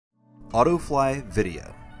Autofly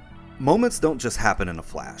Video. Moments don't just happen in a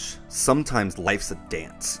flash. Sometimes life's a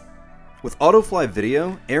dance. With Autofly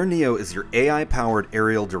Video, AirNeo is your AI-powered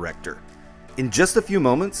aerial director. In just a few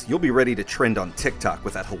moments, you'll be ready to trend on TikTok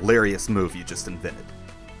with that hilarious move you just invented.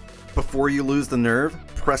 Before you lose the nerve,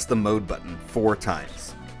 press the mode button 4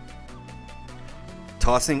 times.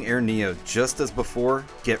 Tossing AirNeo just as before,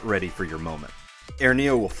 get ready for your moment.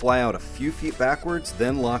 AirNeo will fly out a few feet backwards,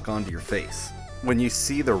 then lock onto your face. When you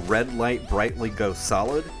see the red light brightly go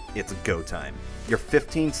solid, it's go time. Your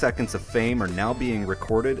 15 seconds of fame are now being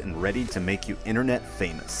recorded and ready to make you internet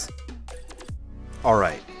famous.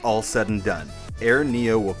 Alright, all said and done.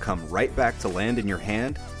 AirNeo will come right back to land in your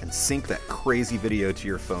hand and sync that crazy video to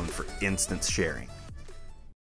your phone for instant sharing.